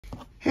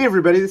Hey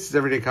everybody, this is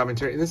Everyday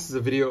Commentary, and this is a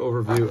video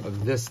overview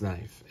of this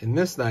knife. And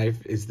this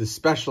knife is the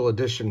special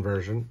edition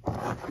version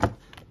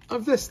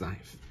of this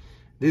knife.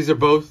 These are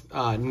both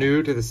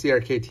new to the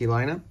CRKT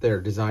lineup. They're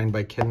designed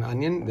by Ken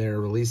Onion.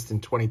 They're released in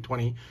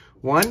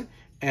 2021,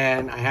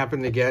 and I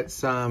happened to get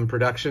some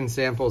production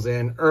samples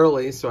in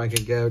early so I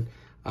could get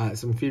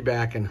some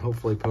feedback and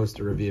hopefully post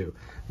a review.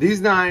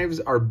 These knives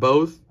are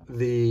both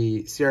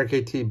the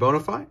CRKT Bona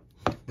Fide.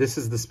 This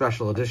is the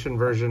special edition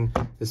version.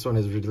 This one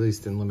is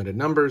released in limited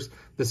numbers.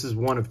 This is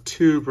one of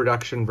two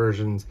production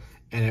versions,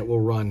 and it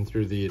will run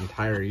through the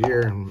entire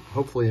year and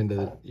hopefully into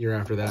the year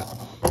after that.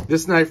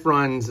 This knife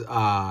runs,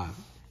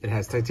 it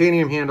has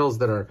titanium handles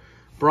that are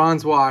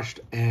bronze washed,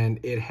 and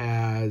it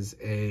has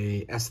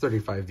a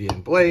S35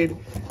 VN blade.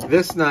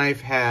 This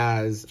knife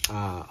has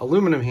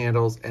aluminum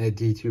handles and a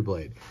D2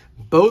 blade.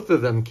 Both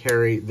of them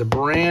carry the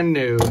brand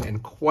new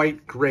and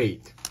quite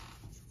great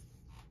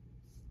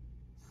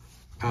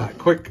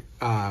quick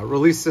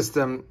release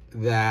system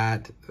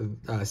that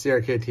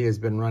CRKT has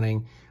been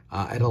running.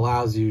 It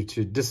allows you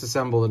to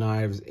disassemble the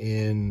knives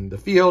in the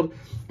field,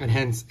 and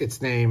hence its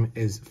name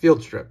is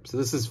Field Strip. So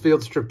this is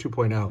Field Strip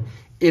 2.0.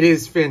 It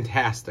is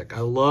fantastic.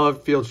 I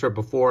loved Field Strip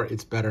before.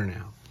 It's better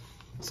now.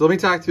 So let me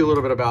talk to you a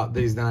little bit about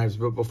these knives,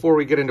 but before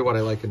we get into what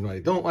I like and what I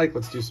don't like,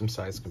 let's do some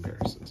size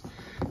comparisons.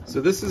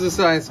 So this is a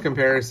size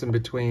comparison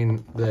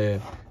between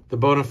the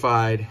Bona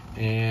Fide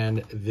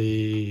and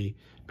the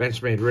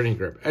Benchmade Mini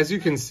Grip. As you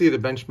can see, the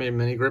Benchmade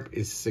Mini Grip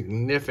is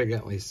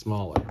significantly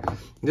smaller.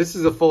 This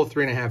is a full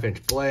 3.5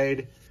 inch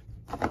blade.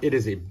 It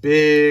is a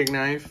big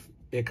knife.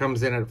 It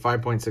comes in at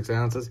 5.6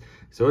 ounces.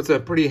 So it's a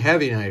pretty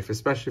heavy knife,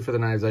 especially for the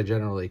knives I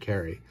generally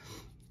carry.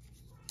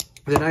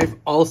 The knife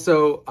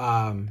also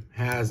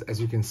has, as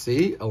you can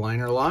see, a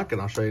liner lock,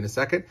 and I'll show you in a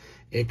second.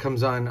 It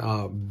comes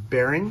on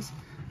bearings.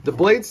 The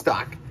blade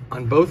stock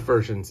on both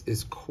versions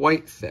is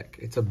quite thick.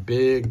 It's a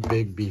big,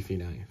 big, beefy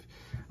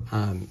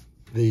knife.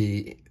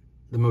 The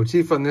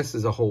motif on this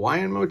is a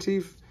Hawaiian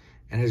motif,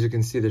 and as you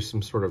can see, there's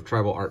some sort of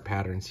tribal art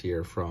patterns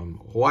here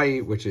from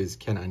Hawaii, which is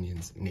Ken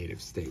Onion's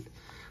native state.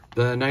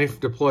 The knife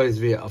deploys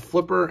via a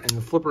flipper, and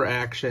the flipper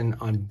action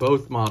on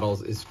both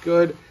models is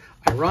good.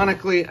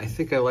 Ironically, I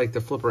think I like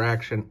the flipper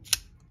action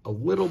a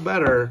little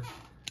better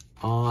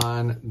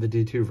on the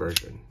D2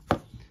 version,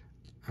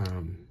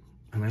 and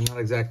I'm not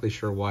exactly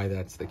sure why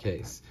that's the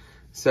case.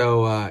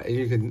 So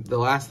the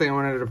last thing I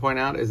wanted to point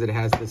out is it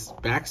has this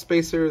back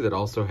spacer that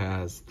also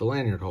has the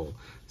lanyard hole.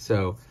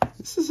 So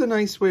this is a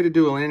nice way to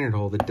do a lanyard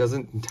hole that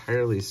doesn't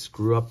entirely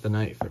screw up the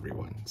knife,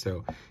 everyone.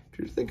 So if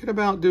you're thinking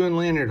about doing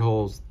lanyard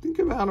holes, think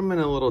about them in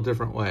a little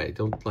different way.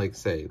 Don't like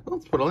say, well,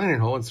 let's put a lanyard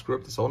hole and screw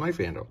up this whole knife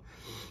handle.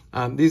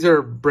 These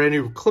are brand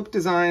new clip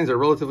designs, or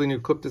relatively new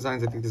clip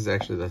designs. I think this is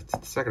actually the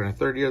second or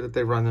third year that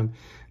they've run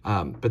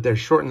them, but they're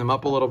shortening them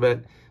up a little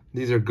bit.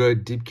 These are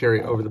good deep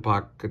carry over the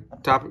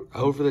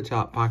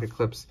top pocket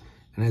clips,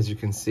 and as you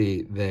can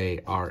see, they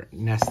are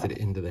nested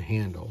into the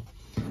handle.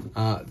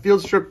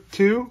 Field Strip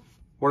 2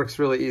 works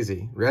really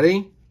easy.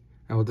 Ready?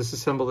 I will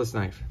disassemble this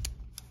knife.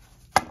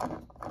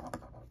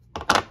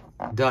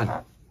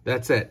 Done.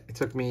 That's it. It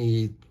took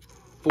me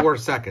 4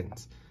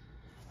 seconds.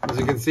 As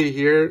you can see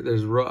here,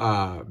 there's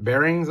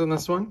bearings on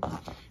this one,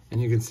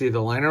 and you can see the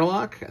liner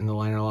lock, and the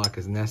liner lock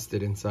is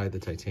nested inside the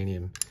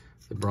titanium,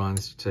 the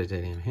bronze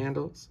titanium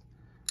handles.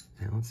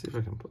 And let's see if I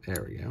can put,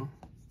 there we go.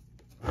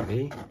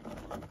 Ready?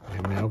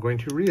 I'm now going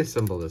to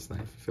reassemble this knife.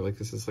 I feel like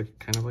this is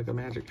kind of like a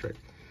magic trick.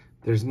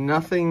 There's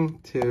nothing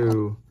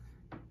to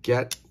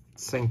get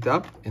synced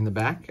up in the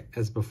back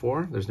as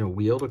before. There's no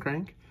wheel to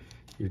crank.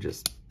 You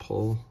just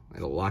pull,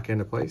 it'll lock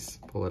into place,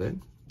 pull it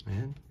in,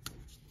 and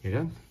you're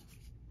done.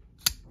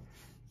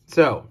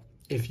 So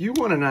if you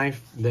want a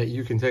knife that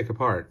you can take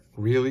apart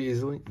really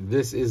easily,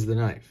 this is the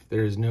knife.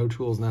 There is no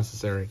tools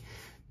necessary.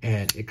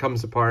 And it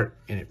comes apart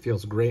and it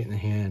feels great in the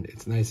hand.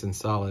 It's nice and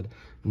solid,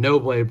 no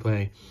blade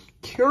play.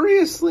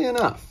 Curiously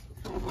enough,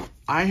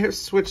 I have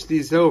switched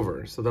these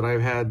over so that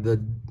I've had the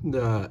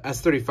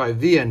S35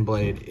 VN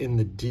blade in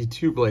the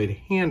D2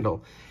 blade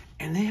handle,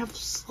 and they have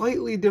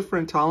slightly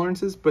different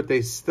tolerances, but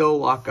they still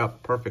lock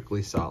up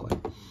perfectly solid.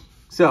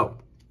 So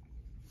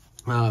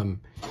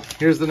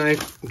here's the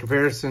knife in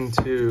comparison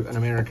to an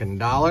American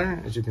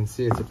dollar. As you can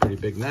see, it's a pretty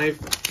big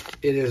knife.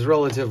 It is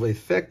relatively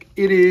thick.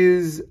 It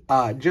is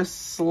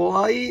just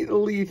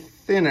slightly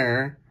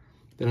thinner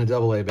than a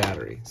AA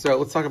battery. So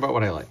let's talk about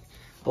what I like.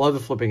 I love the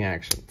flipping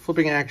action.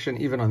 Flipping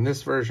action, even on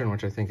this version,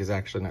 which I think is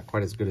actually not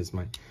quite as good as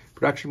my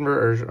production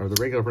version, or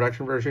the regular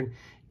production version,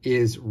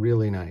 is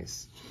really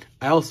nice.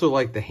 I also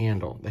like the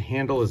handle. The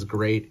handle is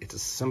great. It's a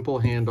simple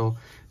handle.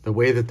 The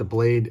way that the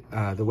blade,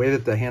 the way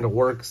that the handle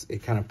works,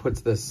 it kind of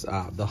puts this,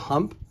 the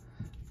hump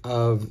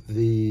of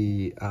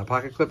the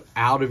pocket clip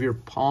out of your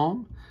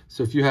palm.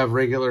 So if you have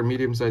regular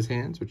medium-sized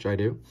hands, which I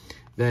do,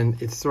 then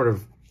it's sort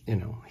of,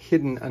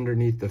 hidden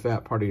underneath the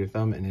fat part of your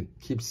thumb, and it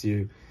keeps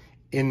you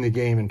in the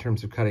game in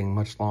terms of cutting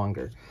much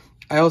longer.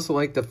 I also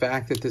like the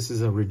fact that this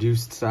is a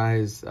reduced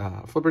size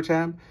flipper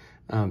tab.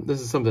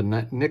 This is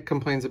something Nick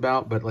complains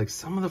about, but like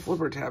some of the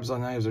flipper tabs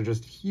on knives are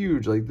just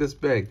huge, like this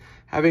big.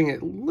 Having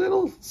it a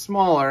little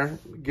smaller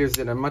gives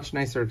it a much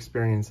nicer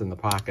experience in the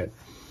pocket.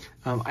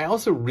 I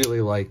also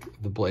really like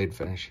the blade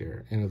finish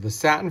here. You know, the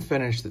satin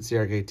finish that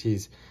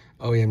CRKT's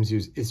OEMs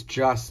use is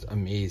just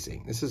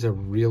amazing. This is a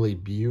really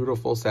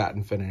beautiful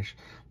satin finish.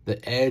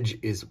 The edge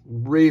is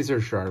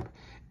razor sharp,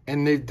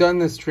 and they've done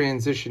this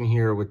transition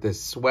here with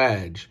this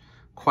swedge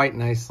quite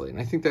nicely. And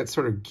I think that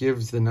sort of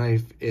gives the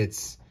knife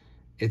its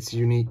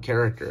unique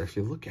character. If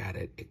you look at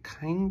it, it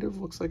kind of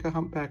looks like a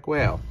humpback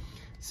whale.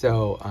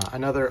 So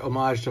another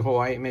homage to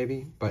Hawaii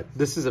maybe, but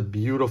this is a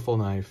beautiful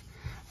knife.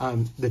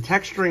 The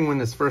texturing when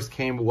this first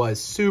came was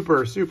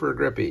super, super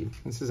grippy.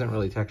 This isn't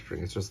really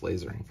texturing, it's just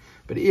lasering.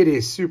 But it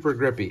is super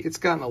grippy. It's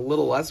gotten a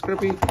little less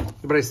grippy,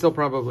 but I still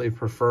probably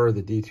prefer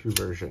the D2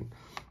 version.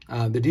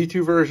 The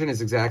D2 version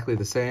is exactly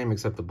the same,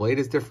 except the blade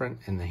is different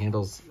and the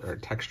handles are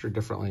textured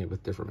differently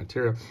with different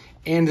material.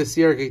 And the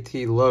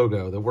CRKT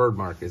logo, the word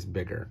mark, is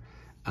bigger.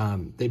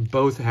 They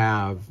both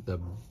have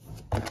the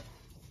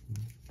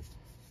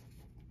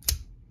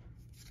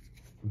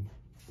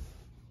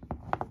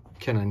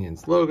Ken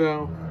Onions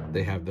logo.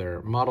 They have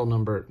their model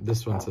number.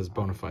 This one says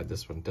Bona Fide,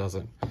 this one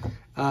doesn't.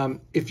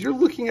 If you're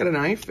looking at a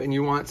knife and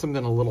you want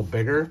something a little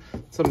bigger,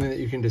 something that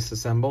you can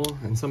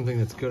disassemble and something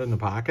that's good in the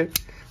pocket,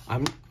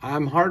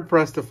 I'm hard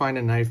pressed to find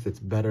a knife that's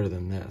better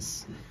than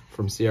this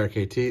from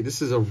CRKT.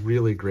 This is a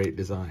really great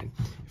design.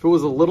 If it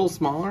was a little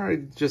smaller,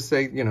 I'd just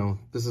say, you know,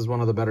 this is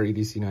one of the better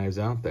EDC knives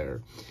out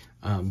there.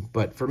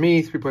 But for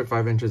me,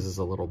 3.5 inches is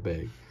a little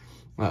big.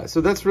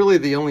 So that's really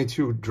the only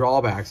two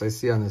drawbacks I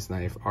see on this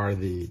knife are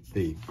the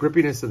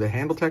grippiness of the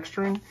handle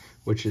texturing,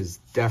 which is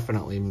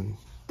definitely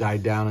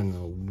died down in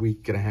the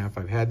week and a half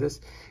I've had this,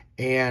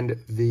 and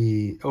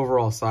the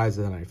overall size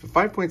of the knife. At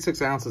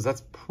 5.6 ounces,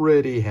 that's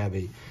pretty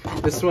heavy.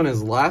 This one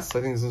is less.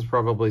 I think this is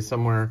probably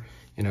somewhere,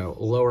 you know,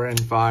 lower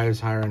end 5s,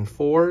 higher end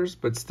 4s,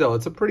 but still,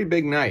 it's a pretty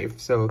big knife.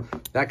 So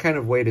that kind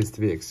of weight is to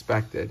be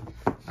expected.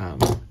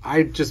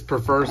 I just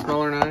prefer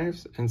smaller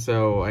knives, and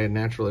so I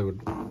naturally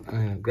would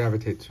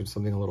gravitate to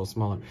something a little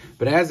smaller.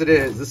 But as it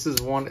is, this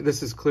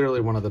is clearly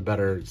one of the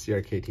better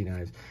CRKT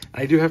knives.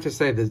 I do have to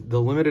say that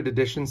the limited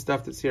edition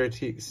stuff that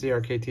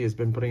CRKT has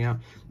been putting out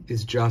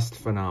is just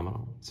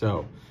phenomenal.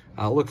 So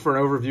look for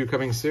an overview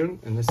coming soon,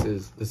 and this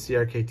is the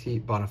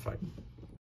CRKT Bona Fide.